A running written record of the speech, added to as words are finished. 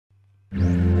we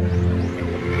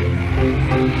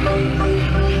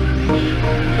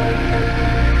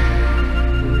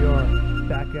are,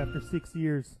 back after 6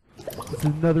 years. This is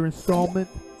another installment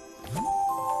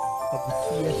of the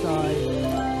CSI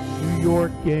New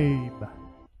York game.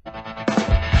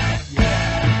 Yeah.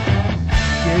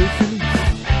 Jason.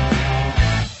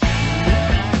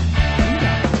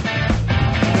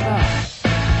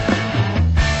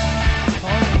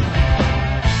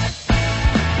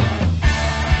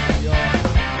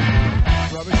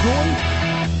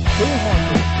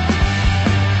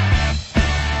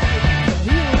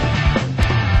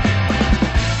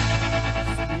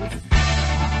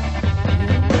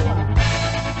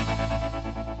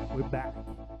 We're back.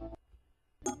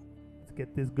 Let's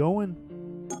get this going.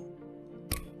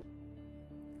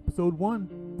 Episode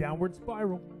 1, Downward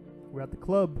Spiral. We're at the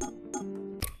club.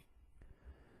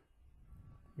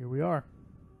 Here we are.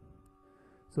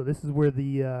 So this is where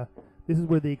the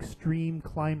extreme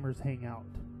climbers hang out.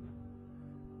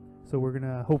 So we're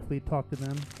gonna hopefully talk to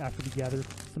them after we gather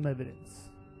some evidence.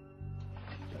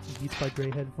 Got some Beats by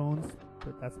Dre headphones,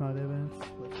 but that's not evidence.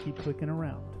 Let's keep clicking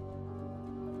around.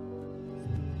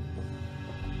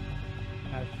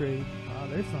 Ashtray. Ah,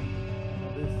 there's something.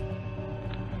 Oh, this.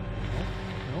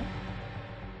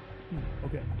 No.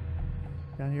 Okay.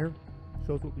 Down here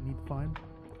shows what we need to find.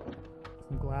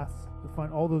 Some glass. To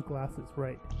find all those glasses,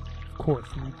 right? Of course,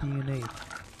 we need DNA.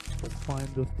 Let's find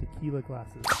those tequila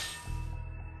glasses.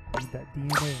 Need that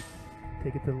DNA.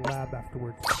 Take it to the lab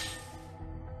afterwards.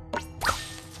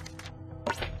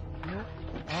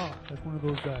 Ah, that's one of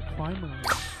those climber ones.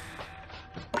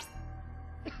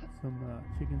 Some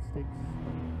chicken sticks,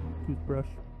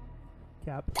 toothbrush,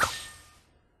 cap.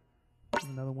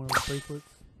 Another one of the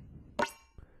bracelets.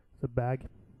 It's a bag.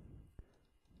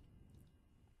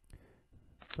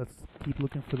 Let's keep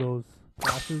looking for those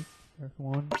glasses. There's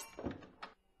one.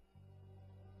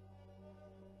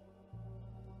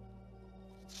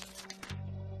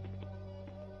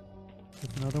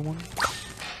 There's another one.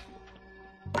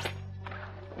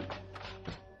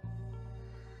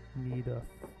 We need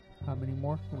how many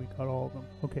more? We got all of them.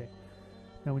 Okay.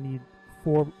 Now we need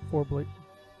four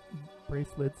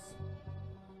bracelets.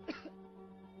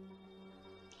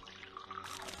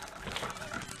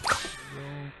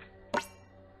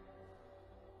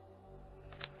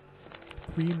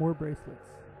 3 more bracelets.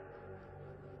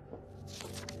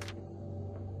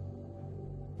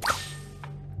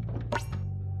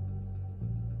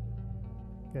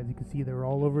 As you can see, they're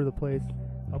all over the place,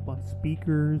 up on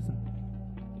speakers. And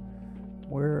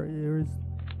where is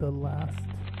the last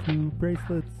 2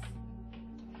 bracelets?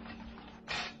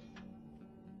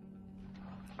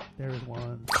 There's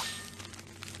one.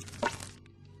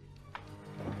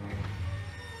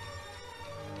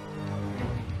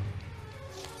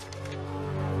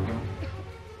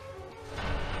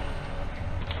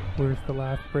 Where's the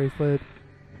last bracelet?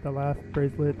 The last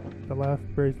bracelet. The last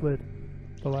bracelet.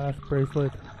 The last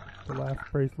bracelet. The last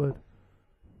bracelet.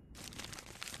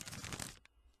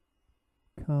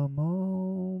 Come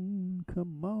on.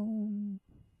 Come on.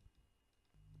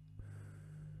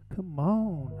 Come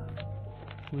on.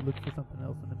 We look for something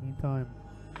else in the meantime.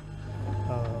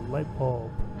 Light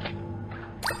bulb.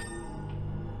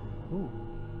 Ooh.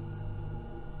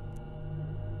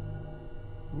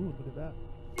 Ooh, look at that.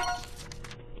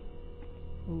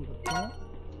 Ooh, look at that.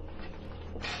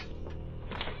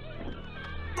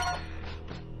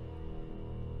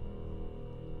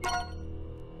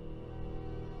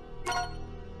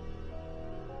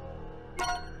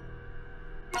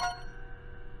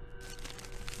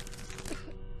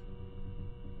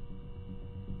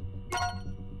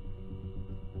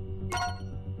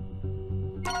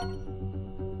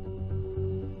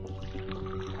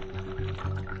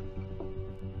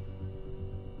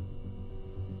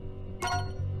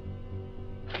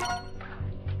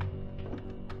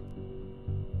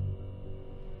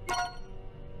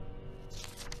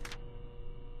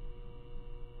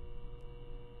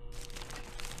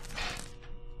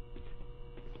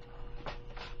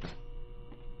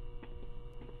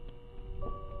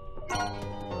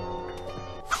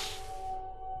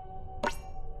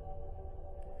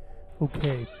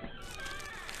 Okay.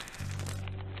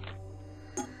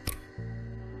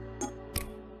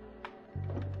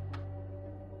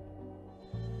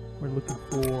 We're looking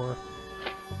for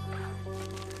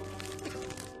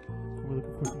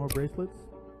some more bracelets.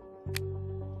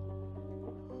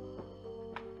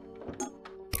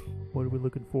 What are we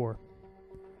looking for?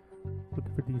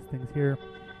 Looking for these things here.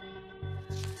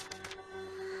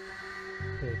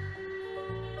 Okay.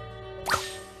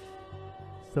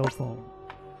 Cell phone.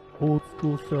 Old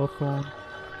school cell phone.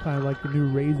 Kind of like the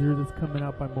new Razr that's coming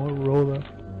out by Motorola.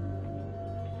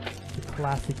 The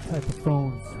classic type of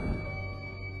phones.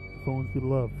 Phones we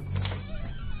love.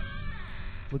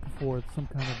 Looking for some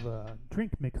kind of a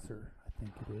drink mixer, I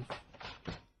think it is.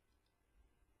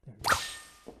 There it is.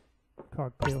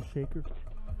 Cocktail shaker.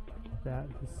 That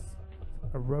is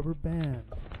a rubber band.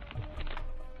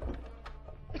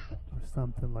 Or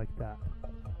something like that.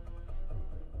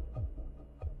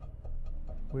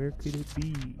 Where could it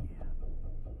be?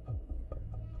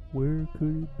 Where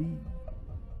could it be?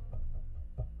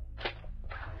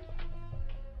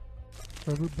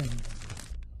 Rubber band.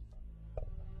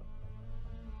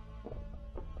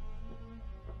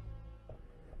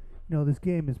 You know, this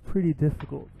game is pretty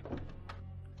difficult.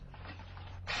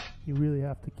 You really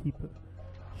have to keep a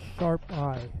sharp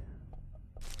eye.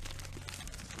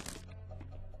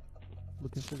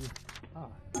 Looking for the... Ah,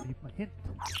 I need my hint.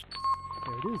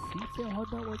 There it is. See how hard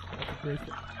that was? That's a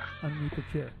bracelet. Underneath the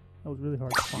chair. That was really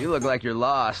hard to find. You look like you're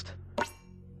lost.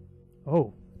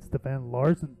 Oh, it's the Van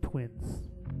Larsen twins.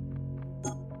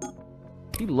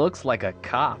 He looks like a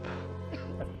cop.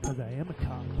 That's because I am a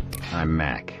cop. I'm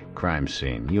Mac, crime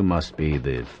scene. You must be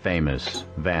the famous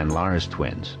Van Lars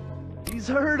twins. He's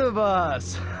heard of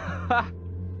us.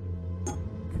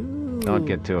 Cool. Don't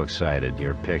get too excited.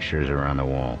 Your pictures are on the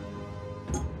wall.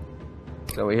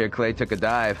 So we hear Clay took a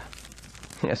dive.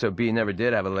 The SOB never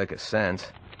did have a lick of sense.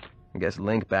 I guess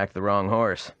Link backed the wrong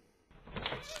horse.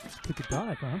 Took a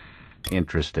dive, huh?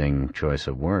 Interesting choice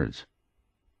of words.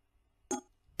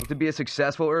 To be a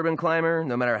successful urban climber,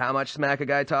 no matter how much smack a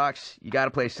guy talks, you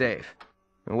gotta play safe.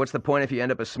 And what's the point if you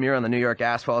end up a smear on the New York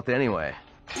asphalt anyway?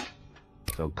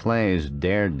 So Clay's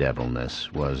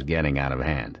daredevilness was getting out of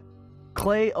hand.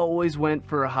 Clay always went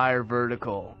for a higher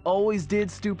vertical. Always did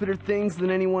stupider things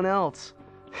than anyone else.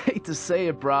 Hate to say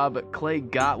it, brah, but Clay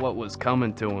got what was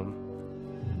coming to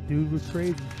him. Dude was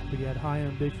crazy, but he had high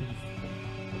ambitions.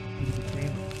 He was a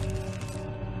dreamer.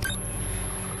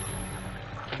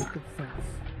 Look at sense.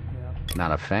 Yeah.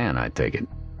 Not a fan, I take it.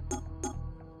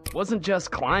 Wasn't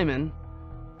just climbing.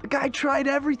 The guy tried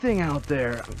everything out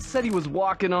there. Said he was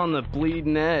walking on the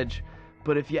bleeding edge.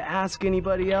 But if you ask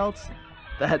anybody else,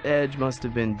 that edge must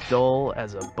have been dull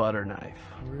as a butter knife.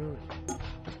 Really?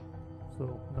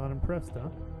 So, not impressed, huh?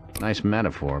 Nice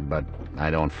metaphor, but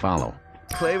I don't follow.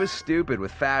 Clay was stupid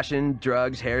with fashion,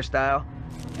 drugs, hairstyle.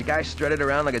 The guy strutted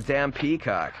around like a damn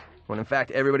peacock, when in fact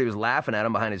everybody was laughing at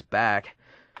him behind his back.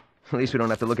 At least we don't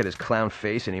have to look at his clown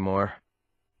face anymore.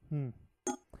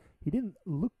 He didn't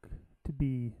look to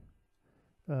be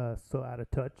so out of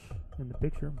touch in the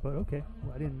picture, but okay.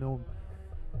 Well, I didn't know him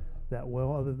that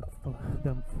well, other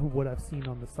than from what I've seen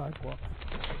on the sidewalk.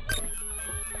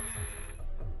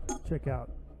 Check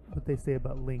out what they say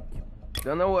about Link.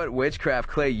 Don't know what witchcraft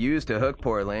Clay used to hook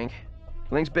poor Link.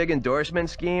 Link's big endorsement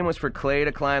scheme was for Clay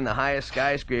to climb the highest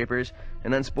skyscrapers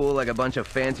and then spool like a bunch of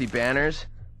fancy banners.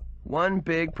 One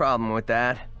big problem with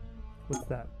that. What's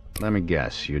that? Let me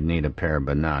guess, you'd need a pair of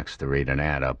binocs to read an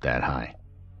ad up that high.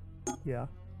 Yeah.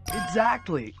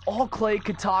 Exactly. All Clay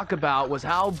could talk about was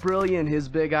how brilliant his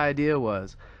big idea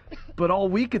was. But all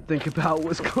we could think about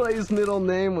was Clay's middle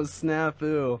name was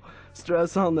Snafu.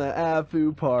 Stress on the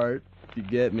AFU part, if you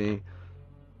get me.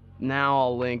 Now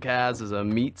all Link has is a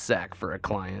meat sack for a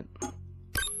client.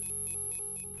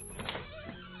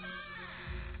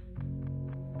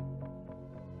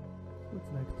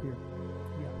 What's next here?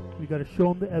 Yeah, we gotta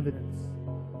show them the evidence.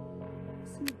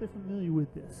 See if they're familiar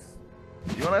with this.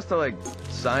 Do you want us to, like,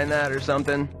 sign that or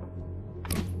something?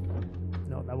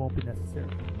 No, that won't be necessary.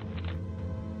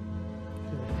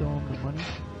 Should I show them the money? See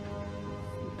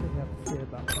what they have to say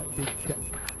about that big check.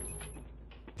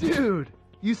 Dude,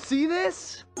 you see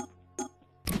this?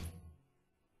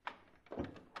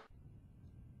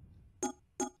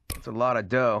 It's a lot of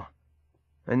dough.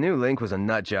 I knew Link was a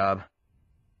nut job.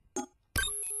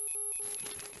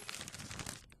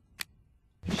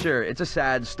 Sure, it's a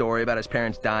sad story about his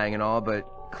parents dying and all, but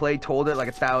Clay told it like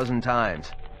 1,000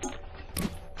 times.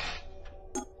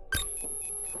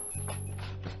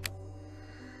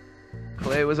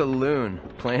 Clay was a loon,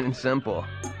 plain and simple.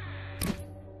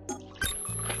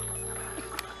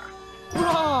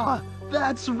 Brah,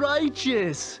 that's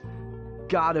righteous!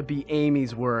 Gotta be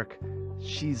Amy's work.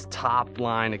 She's top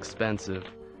line expensive.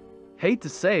 Hate to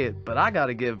say it, but I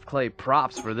gotta give Clay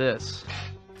props for this.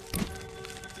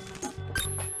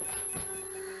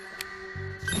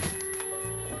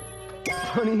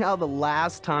 Funny how the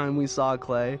last time we saw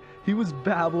Clay, he was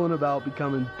babbling about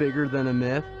becoming bigger than a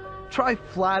myth. Try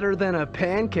flatter than a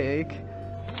pancake.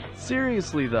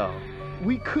 Seriously though,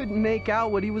 we couldn't make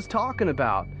out what he was talking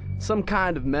about. Some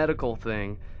kind of medical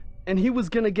thing. And he was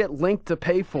gonna get Link to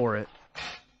pay for it.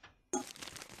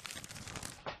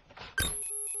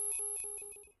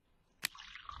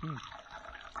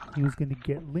 He was going to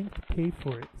get Link to pay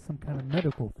for it, some kind of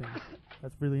medical thing.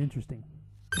 That's really interesting.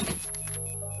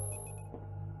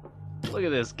 Look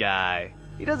at this guy.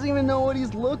 He doesn't even know what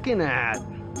he's looking at.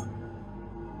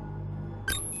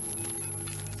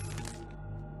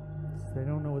 They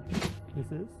don't know what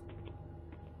this is.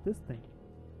 This thing.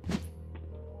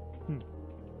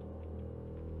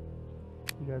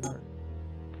 You guys aren't.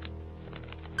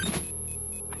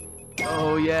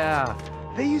 Oh yeah.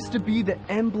 They used to be the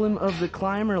emblem of the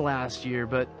climber last year,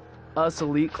 but us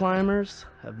elite climbers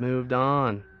have moved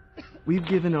on. We've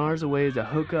given ours away to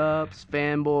hookups,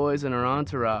 fanboys, and our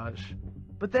entourage.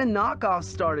 But then knockoffs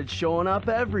started showing up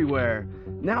everywhere.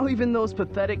 Now even those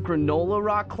pathetic granola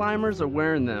rock climbers are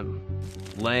wearing them.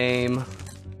 Lame.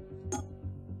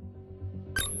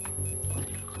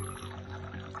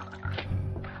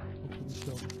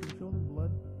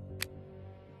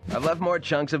 I've left more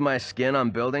chunks of my skin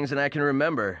on buildings than I can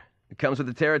remember. It comes with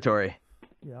the territory.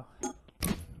 Yeah.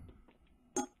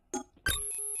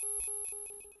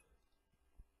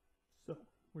 So,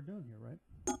 we're done here, right?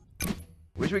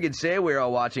 Wish we could say we were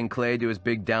all watching Clay do his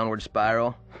big downward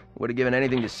spiral. Would have given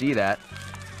anything to see that.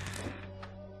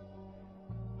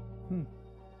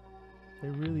 They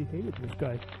really hated this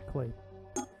guy, Clay.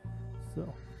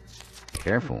 So.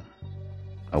 Careful.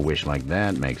 A wish like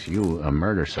that makes you a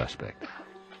murder suspect.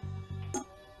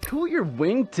 Cool your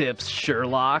wingtips,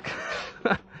 Sherlock.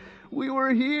 We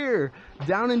were here,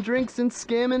 downing drinks and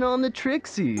scamming on the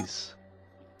Trixies.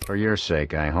 For your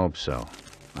sake, I hope so.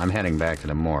 I'm heading back to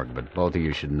the morgue, but both of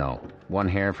you should know. One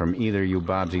hair from either you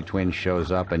Bobbsey twins shows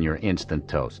up and you're instant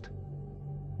toast.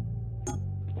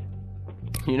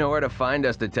 You know where to find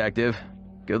us, Detective.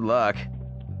 Good luck.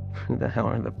 Who the hell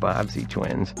are the Bobbsey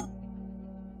twins?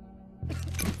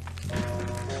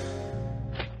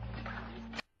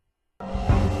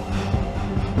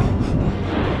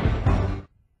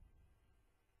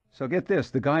 So get this,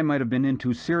 the guy might have been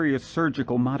into serious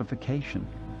surgical modification.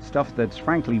 Stuff that's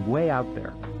frankly way out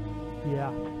there.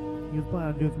 Yeah. He was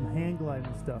planning on doing some hang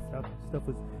gliding stuff. That stuff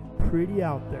was pretty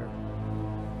out there.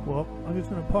 Well, I'm just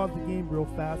going to pause the game real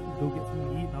fast and go get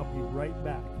something to eat, and I'll be right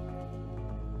back.